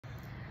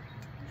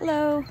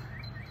Hello,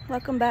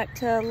 welcome back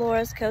to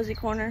Laura's Cozy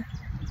Corner.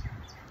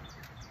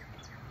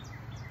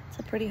 It's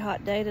a pretty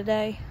hot day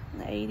today, in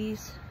the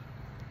 80s.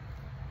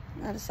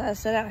 I decided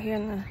to sit out here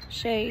in the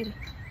shade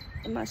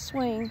in my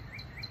swing,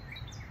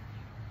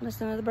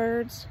 listen to the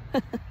birds.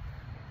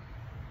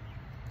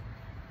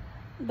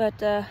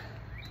 But I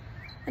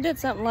did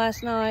something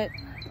last night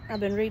I've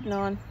been reading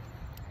on,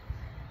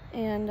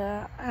 and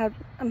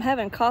I'm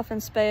having coughing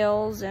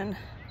spells and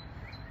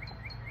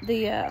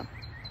the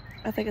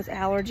I think it's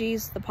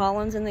allergies. The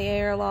pollen's in the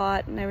air a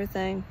lot and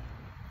everything.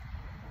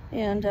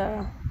 And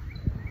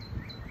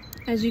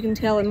as you can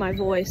tell in my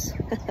voice.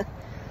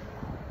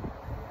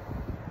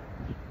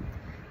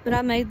 But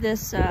I made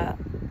this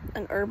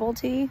an herbal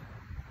tea.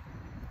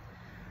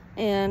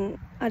 And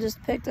I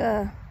just picked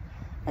a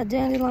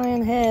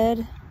dandelion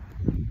head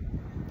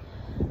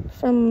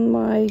from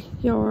my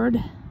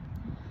yard,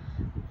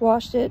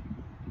 washed it,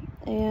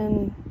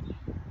 and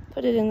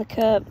put it in the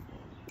cup.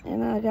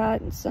 And I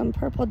got some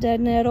purple dead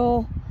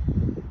nettle,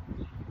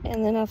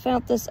 and then I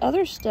found this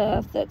other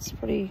stuff that's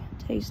pretty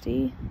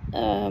tasty.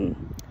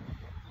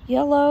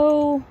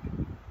 Yellow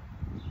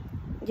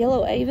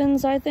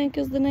avens, I think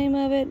is the name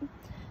of it.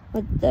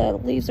 But the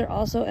leaves are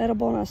also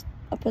edible, and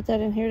I put that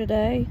in here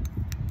today.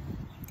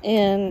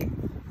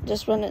 And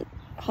just run it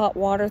hot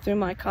water through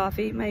my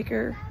coffee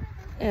maker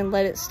and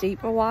let it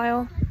steep a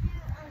while.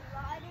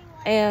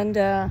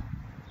 And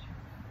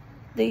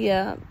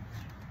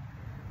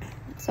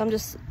so I'm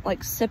just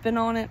like sipping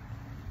on it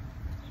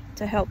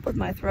to help with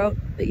my throat.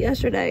 But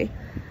yesterday,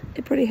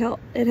 it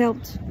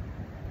helped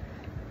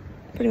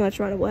pretty much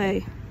right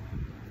away.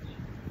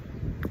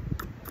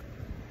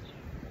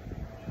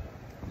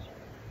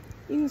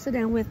 You can sit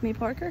down with me,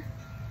 Parker.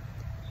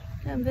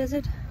 Come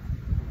visit.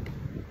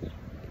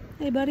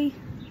 Hey, buddy.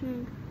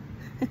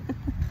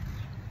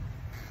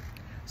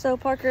 So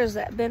Parker's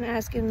been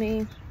asking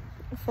me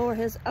for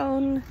his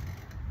own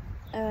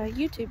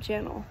YouTube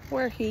channel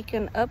where he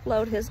can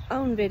upload his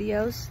own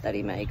videos that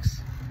he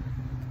makes.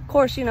 Of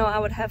course, you know, I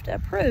would have to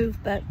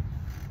approve, but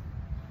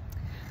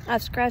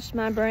I've scratched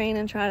my brain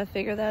and tried to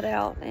figure that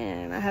out,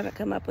 and I haven't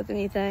come up with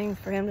anything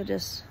for him to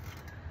just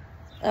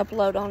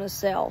upload on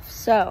himself.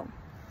 So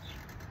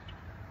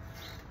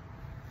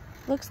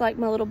looks like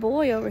my little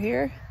boy over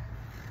here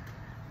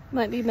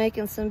might be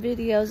making some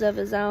videos of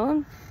his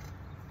own,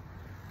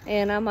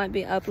 and I might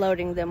be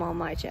uploading them on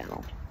my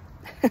channel.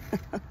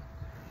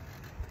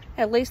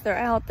 At least they're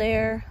out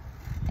there,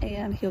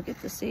 and he'll get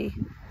to see,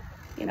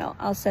 you know,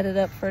 I'll set it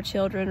up for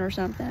children or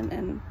something,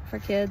 and for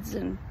kids,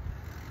 and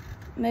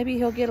maybe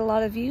he'll get a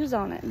lot of views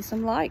on it and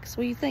some likes.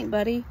 What do you think,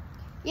 buddy?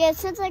 Yeah,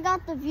 since I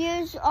got the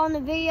views on the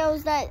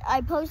videos that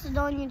I posted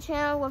on your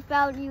channel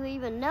without you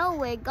even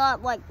know it,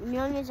 got like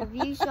millions of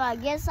views, so I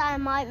guess I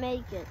might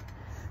make it.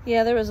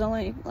 Yeah, there was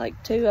only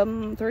like 2 of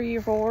them, 3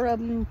 or 4 of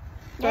them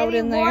thrown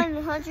in there. Maybe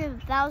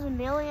 100,000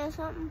 million or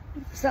something.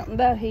 Something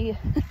about he.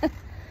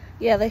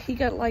 Yeah, he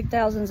got like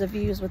thousands of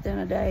views within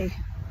a day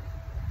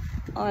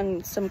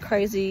on some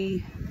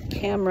crazy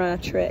camera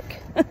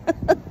trick.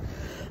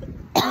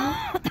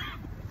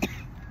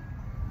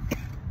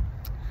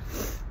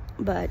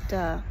 But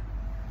I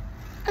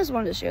just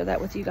wanted to share that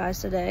with you guys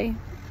today.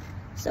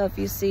 So if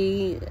you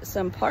see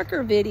some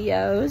Parker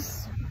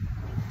videos,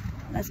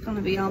 that's going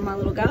to be on my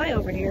little guy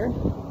over here.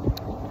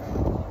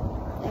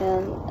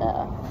 And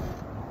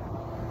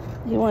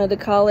he wanted to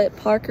call it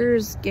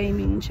Parker's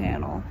Gaming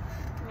Channel.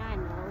 I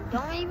know.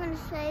 Don't even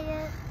say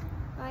it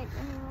right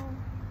now.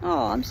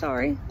 Oh, I'm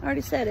sorry. I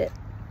already said it.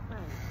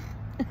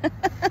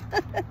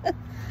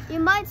 You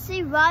might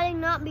see writing,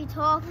 not be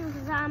talking,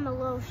 because I'm a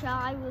little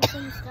shy with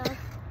some stuff.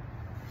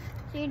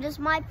 So you just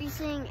might be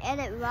seeing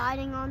edit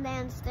writing on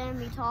there instead of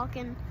me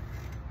talking.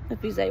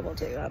 If he's able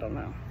to, I don't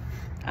know.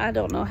 I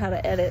don't know how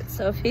to edit,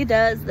 so if he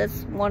does,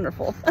 that's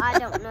wonderful. I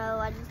don't know.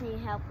 I just need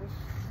help with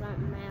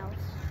something else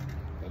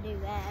to do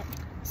that.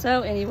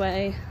 So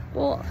anyway,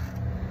 well,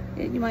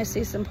 you might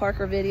see some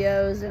Parker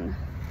videos, and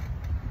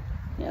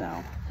you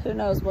know, who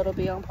knows what'll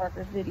be on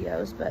Parker's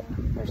videos. But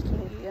there's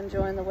Kingy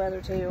enjoying the weather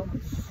too,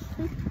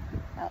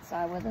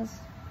 outside with us.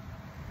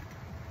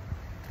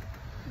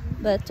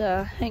 But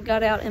Hank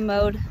got out and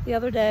mowed the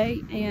other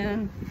day,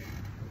 and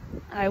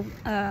I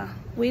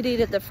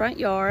weed-eated the front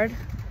yard,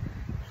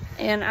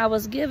 and I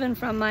was given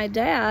from my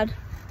dad.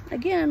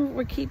 Again,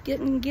 we keep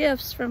getting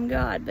gifts from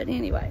God, but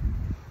anyway,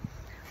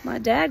 my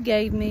dad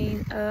gave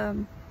me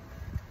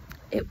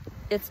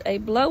it's a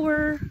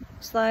blower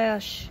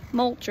slash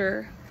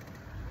mulcher,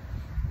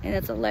 and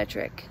it's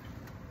electric,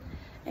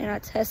 and I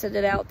tested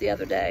it out the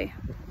other day,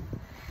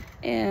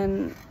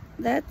 and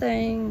that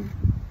thing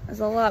is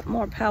a lot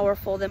more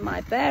powerful than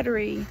my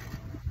battery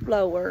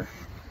blower,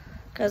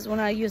 because when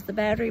I use the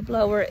battery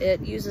blower,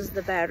 it uses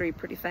the battery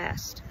pretty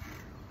fast,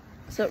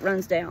 so it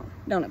runs down,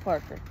 don't it,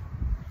 Parker?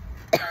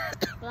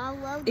 Well, I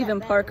love that Even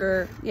battery.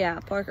 Parker, yeah,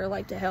 Parker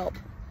liked to help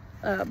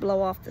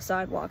blow off the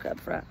sidewalk up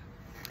front,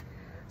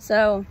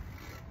 so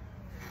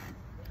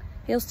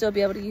he'll still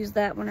be able to use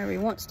that whenever he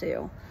wants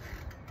to.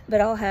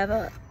 But I'll have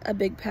a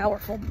big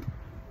powerful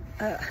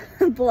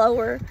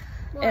blower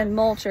and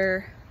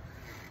mulcher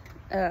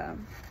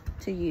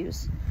to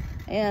use.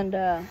 And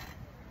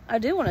I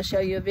do want to show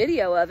you a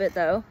video of it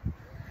though.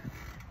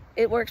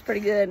 It works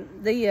pretty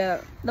good.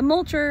 The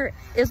mulcher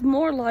is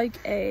more like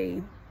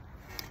a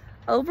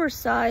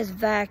oversized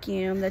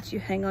vacuum that you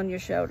hang on your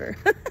shoulder.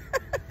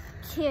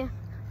 Yeah.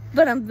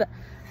 But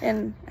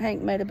and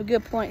Hank made up a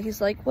good point. He's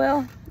like,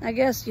 well, I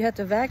guess you have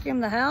to vacuum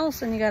the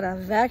house and you gotta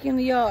vacuum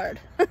the yard.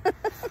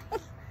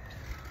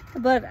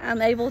 But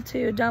I'm able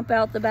to dump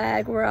out the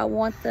bag where I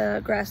want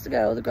the grass to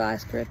go, the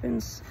grass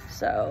clippings.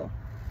 So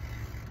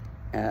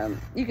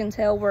you can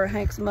tell where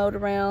Hank's mowed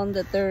around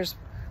that there's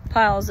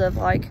piles of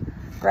like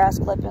grass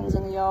clippings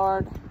in the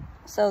yard.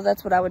 So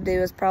that's what I would do,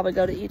 is probably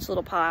go to each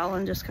little pile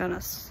and just kind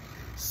of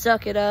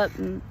suck it up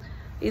and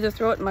either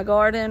throw it in my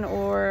garden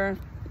or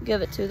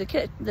give it to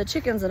the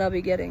chickens that I'll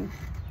be getting,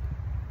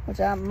 which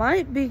I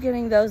might be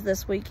getting those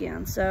this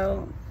weekend.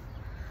 So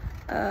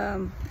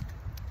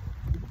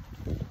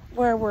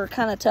where we're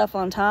kind of tough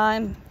on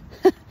time,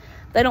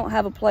 they don't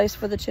have a place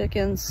for the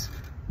chickens.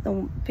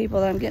 The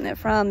people that I'm getting it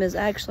from is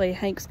actually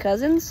Hank's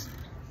cousins.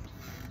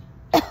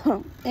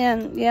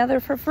 And yeah, they're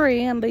for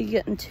free. I'm be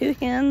getting 2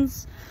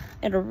 hens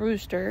and a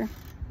rooster.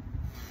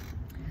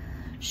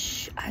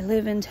 Shh, I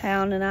live in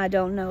town and I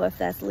don't know if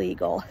that's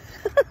legal.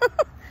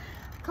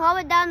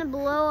 Comment down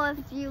below if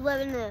you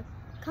live in the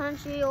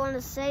country or in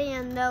the city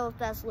and know if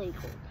that's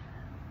legal.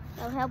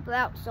 That'll help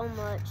out so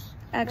much.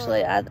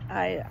 Actually, Want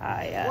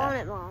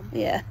it, Mom?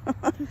 Yeah.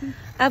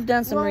 I've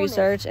done some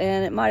research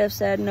and it might have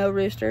said no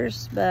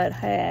roosters, but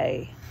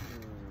hey,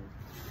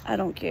 I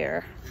don't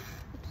care.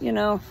 You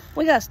know,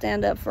 we gotta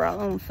stand up for our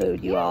own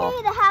food, you all.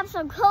 You need to have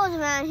some clothes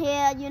around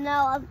here, you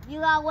know. If you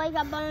gotta wake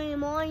up early in the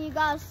morning, you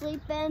gotta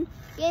sleep in,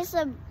 get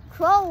some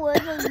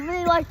crowwood and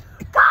be like,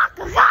 caw,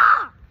 caw,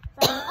 caw.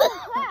 Like,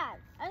 oh, crap.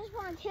 I just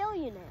want to kill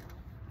you now.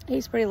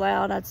 He's pretty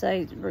loud. I'd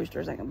say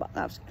roosters ain't gonna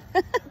bother.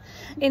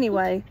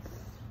 Anyway,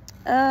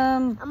 I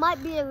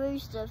might be a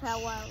rooster if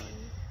how wild.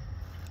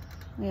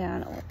 Yeah, I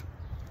know it.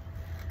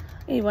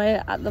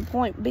 Anyway, the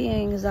point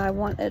being is I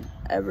wanted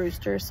a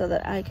rooster so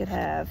that I could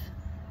have,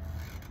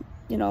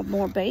 you know,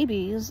 more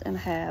babies and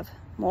have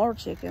more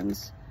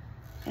chickens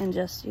and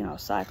just, you know,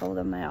 cycle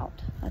them out.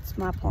 That's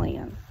my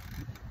plan.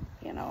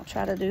 You know,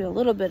 try to do a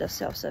little bit of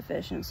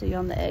self-sufficiency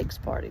on the eggs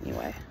part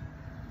anyway.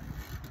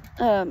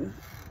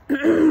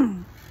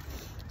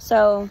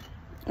 So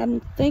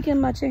I'm thinking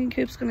my chicken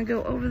coop's gonna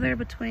go over there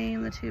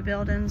between the 2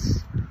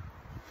 buildings.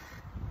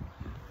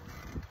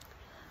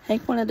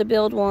 Hank wanted to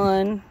build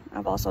one.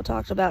 I've also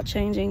talked about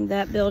changing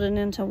that building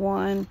into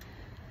one,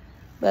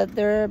 but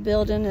their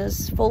building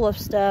is full of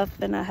stuff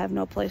and I have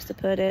no place to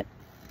put it.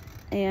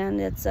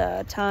 And it's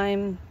a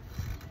time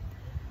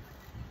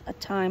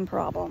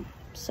problem.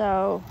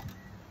 So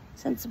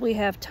since we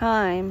have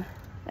time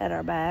at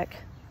our back,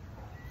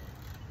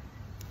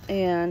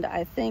 and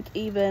I think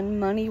even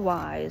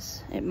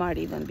money-wise, it might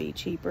even be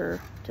cheaper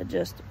to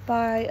just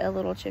buy a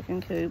little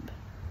chicken coop.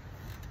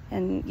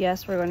 And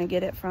yes, we're going to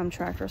get it from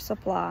Tractor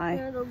Supply. I'm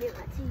gonna go get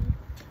my tea.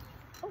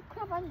 Oh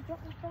crap, I just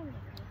dropped my phone.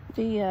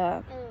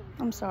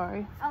 I'm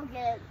sorry. I'll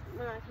get it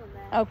when I come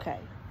back. Okay.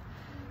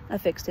 I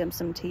fixed him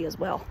some tea as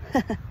well.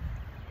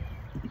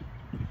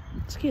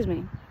 Excuse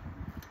me.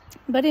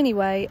 But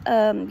anyway,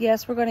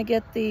 yes, we're going to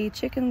get the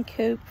chicken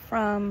coop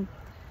from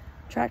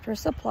Tractor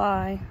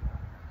Supply.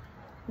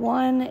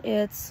 1,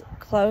 it's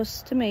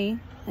close to me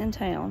in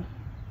town.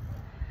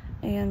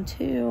 And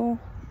 2,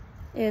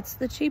 it's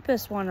the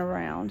cheapest one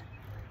around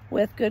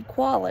with good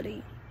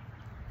quality.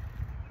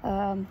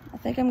 I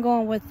think I'm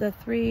going with the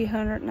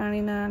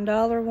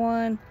 $399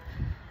 one.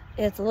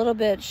 It's a little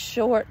bit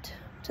short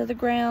to the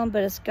ground,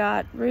 but it's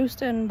got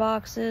roosting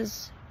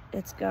boxes.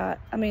 It's got,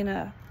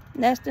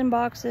 nesting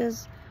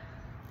boxes,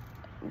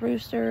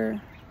 a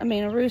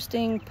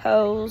roosting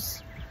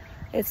pose.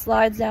 It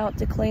slides out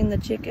to clean the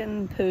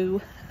chicken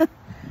poo.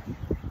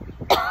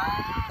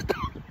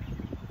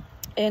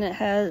 And it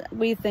has,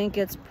 we think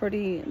it's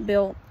pretty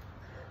built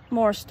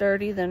more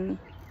sturdy than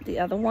the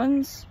other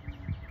ones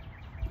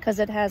because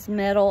it has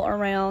metal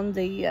around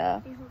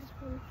the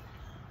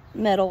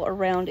metal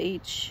around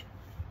each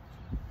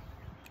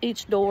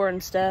door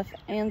and stuff,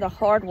 and the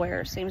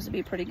hardware seems to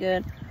be pretty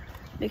good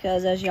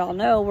because, as y'all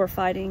know, we're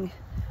fighting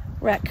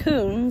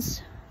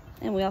raccoons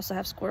and we also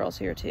have squirrels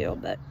here too.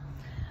 But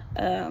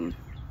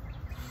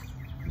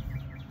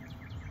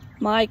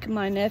Mike,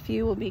 my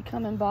nephew, will be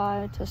coming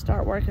by to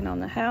start working on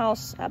the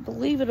house. I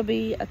believe it'll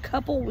be a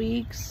couple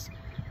weeks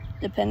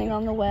depending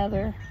on the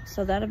weather,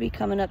 so that'll be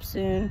coming up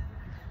soon.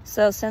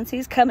 So since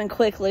he's coming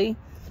quickly,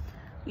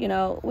 you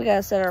know, we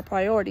gotta set our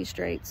priorities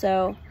straight.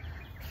 So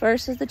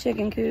first is the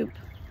chicken coop.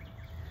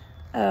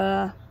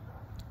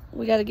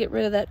 We gotta get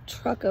rid of that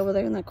truck over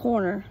there in the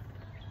corner,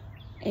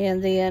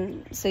 and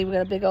then see, we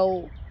got a big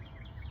old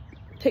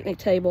picnic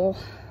table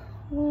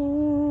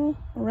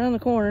around the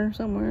corner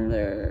somewhere.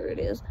 There it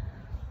is.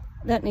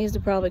 That needs to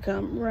probably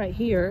come right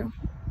here.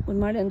 We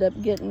might end up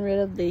getting rid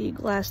of the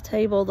glass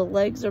table. The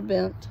legs are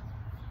bent,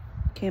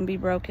 can be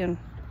broken.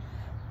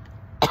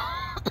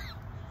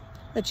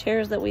 The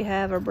chairs that we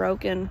have are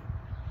broken.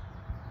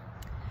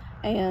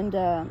 And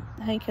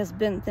Hank has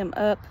bent them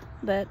up,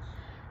 but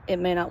it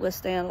may not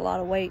withstand a lot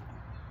of weight.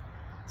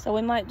 So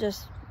we might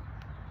just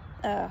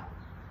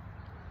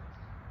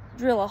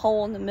drill a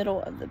hole in the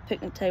middle of the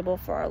picnic table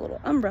for our little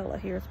umbrella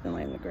here. It's been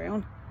laying on the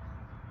ground.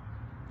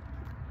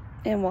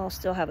 And we'll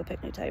still have a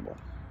picnic table.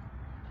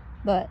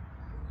 But,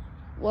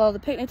 well, the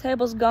picnic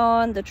table's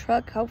gone. The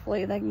truck,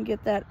 hopefully they can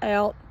get that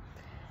out.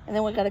 And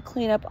then we got to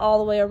clean up all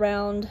the way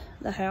around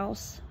the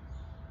house.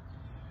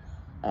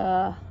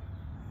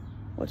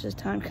 Which is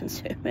time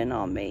consuming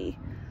on me.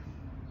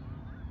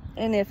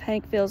 And if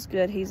Hank feels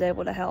good, he's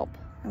able to help.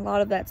 A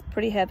lot of that's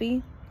pretty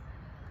heavy.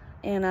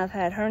 And I've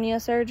had hernia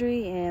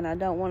surgery, and I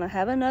don't want to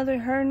have another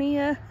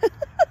hernia.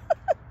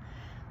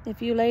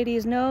 If you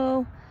ladies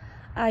know,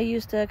 I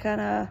used to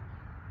kind of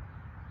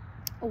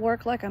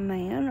work like a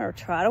man, or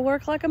try to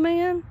work like a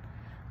man,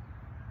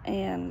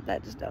 and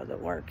that just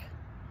doesn't work.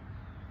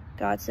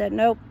 God said,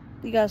 nope,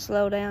 you gotta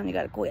slow down, you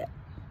gotta quit.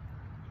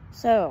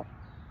 So,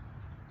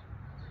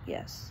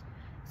 yes,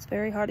 it's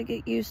very hard to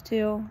get used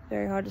to,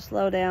 very hard to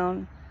slow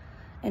down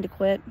and to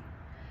quit,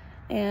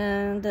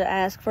 and to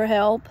ask for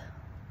help.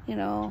 You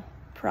know,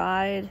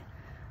 pride.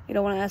 You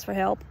don't want to ask for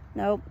help.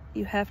 Nope,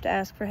 you have to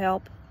ask for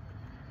help.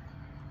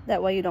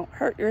 That way you don't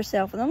hurt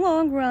yourself in the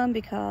long run,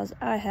 because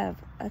I have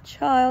a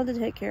child to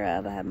take care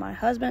of. I have my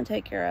husband to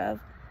take care of.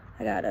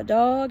 I got a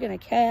dog and a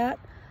cat.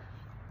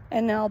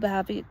 And now I'll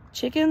have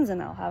chickens,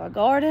 and I'll have a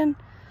garden.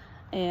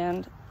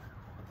 And,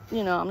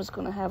 you know, I'm just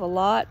going to have a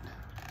lot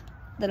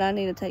that I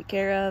need to take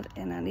care of.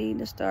 And I need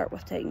to start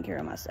with taking care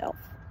of myself.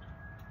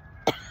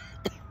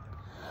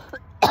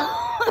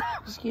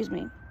 Excuse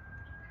me.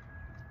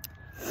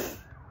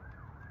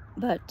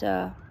 But,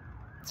 so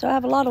I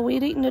have a lot of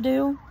weed eating to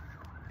do.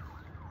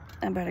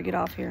 I better get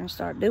off here and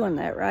start doing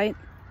that, right?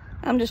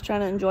 I'm just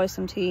trying to enjoy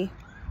some tea.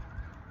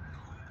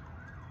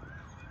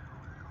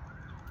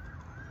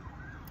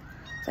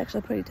 It's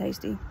actually pretty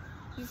tasty.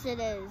 Yes, it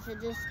is.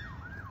 It just...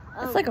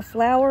 it's like a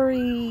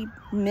flowery,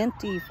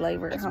 minty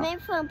flavor. It's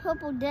made from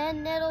purple dead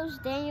nettles,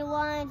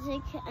 dandelions,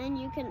 and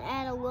you can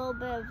add a little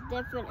bit of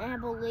different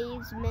apple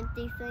leaves,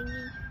 minty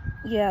thingy.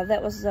 Yeah,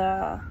 that was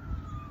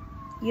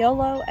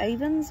Yellow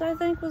Avens, I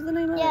think was the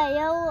name of it. Yeah,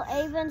 Yellow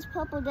Avens,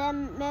 purple dead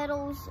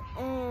nettles,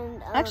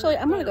 and... actually,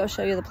 I'm going to go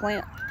show you the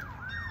plant.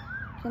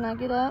 Can I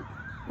get up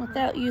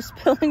without you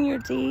spilling your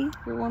tea,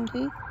 your warm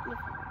tea?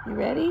 You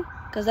ready?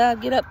 Because I'll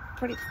get up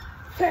pretty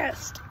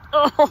fast.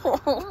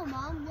 Oh,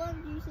 Mom, what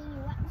did you say you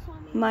wet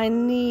on me? My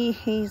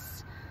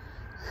knees.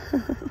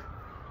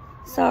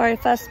 Sorry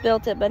if I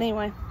spilt it, but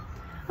anyway.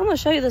 I'm going to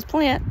show you this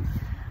plant.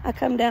 I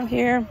come down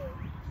here,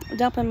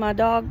 dumping my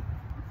dog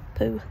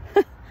poo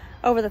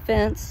over the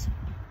fence.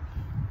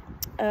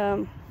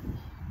 I'll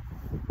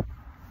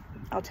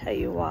tell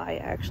you why,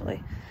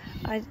 actually.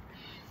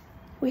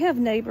 We have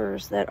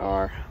neighbors that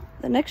are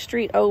the next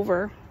street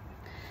over,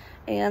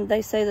 and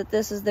they say that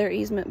this is their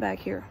easement back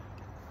here.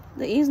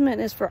 The easement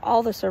is for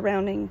all the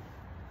surrounding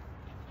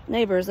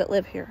neighbors that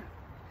live here.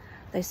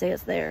 They say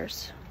it's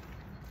theirs.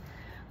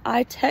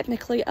 I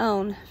technically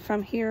own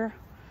from here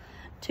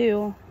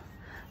to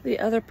the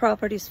other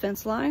property's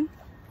fence line.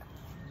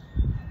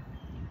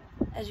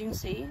 As you can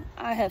see,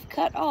 I have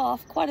cut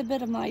off quite a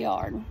bit of my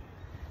yard,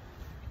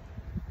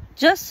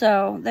 just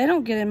so they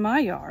don't get in my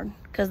yard,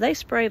 because they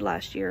sprayed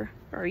last year,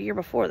 or a year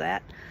before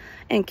that,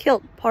 and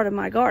killed part of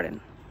my garden.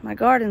 My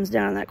garden's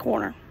down in that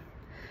corner.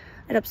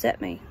 It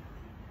upset me.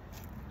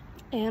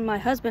 And my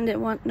husband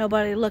didn't want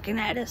nobody looking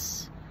at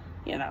us,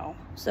 you know.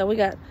 So we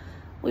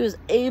was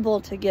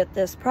able to get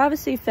this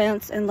privacy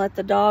fence and let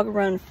the dog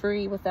run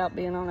free without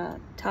being on a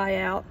tie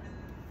out.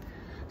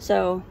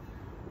 So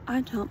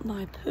I dumped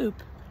my poop,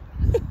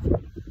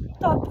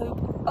 dog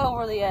poop,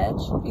 over the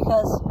edge,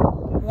 because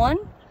one,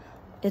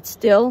 it's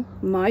still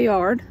my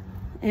yard,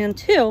 and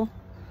two,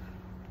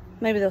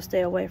 maybe they'll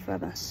stay away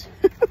from us.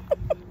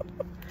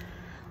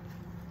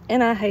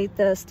 And I hate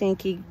the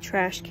stinky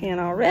trash can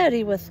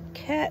already with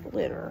cat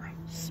litter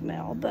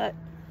smell, but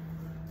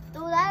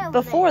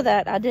before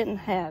that, I didn't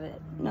have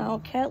it. No,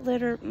 cat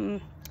litter,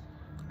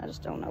 I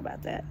just don't know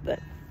about that, but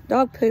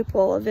dog poop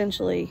will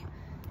eventually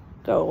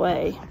go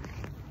away.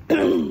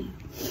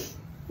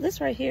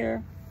 This right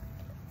here,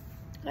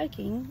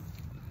 liking,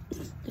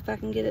 if I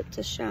can get it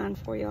to shine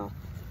for y'all.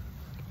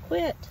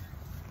 Quit.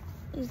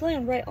 He's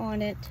laying right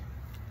on it.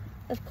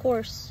 Of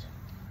course.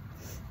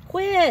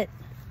 Quit.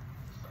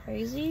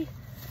 Crazy.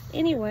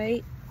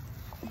 Anyway,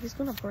 he's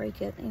gonna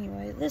break it.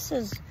 Anyway, this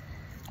is,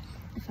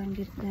 if I can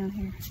get it down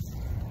here.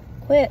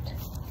 Quit.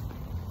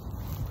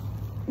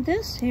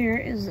 This here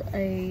is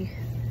a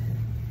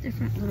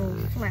different little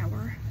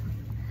flower,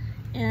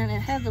 and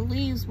it had the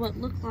leaves what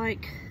looked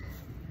like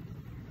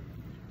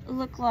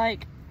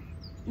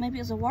maybe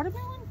it's a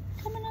watermelon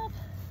coming up,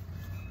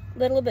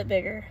 but a little bit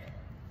bigger.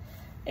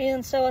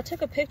 And so I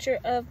took a picture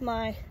of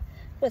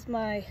with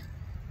my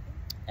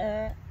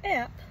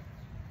app.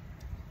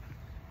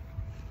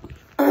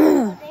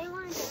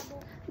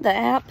 The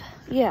app,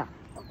 yeah.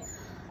 Okay.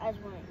 I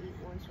just want to eat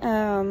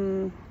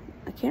one.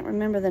 I can't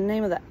remember the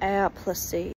name of the app. Let's see.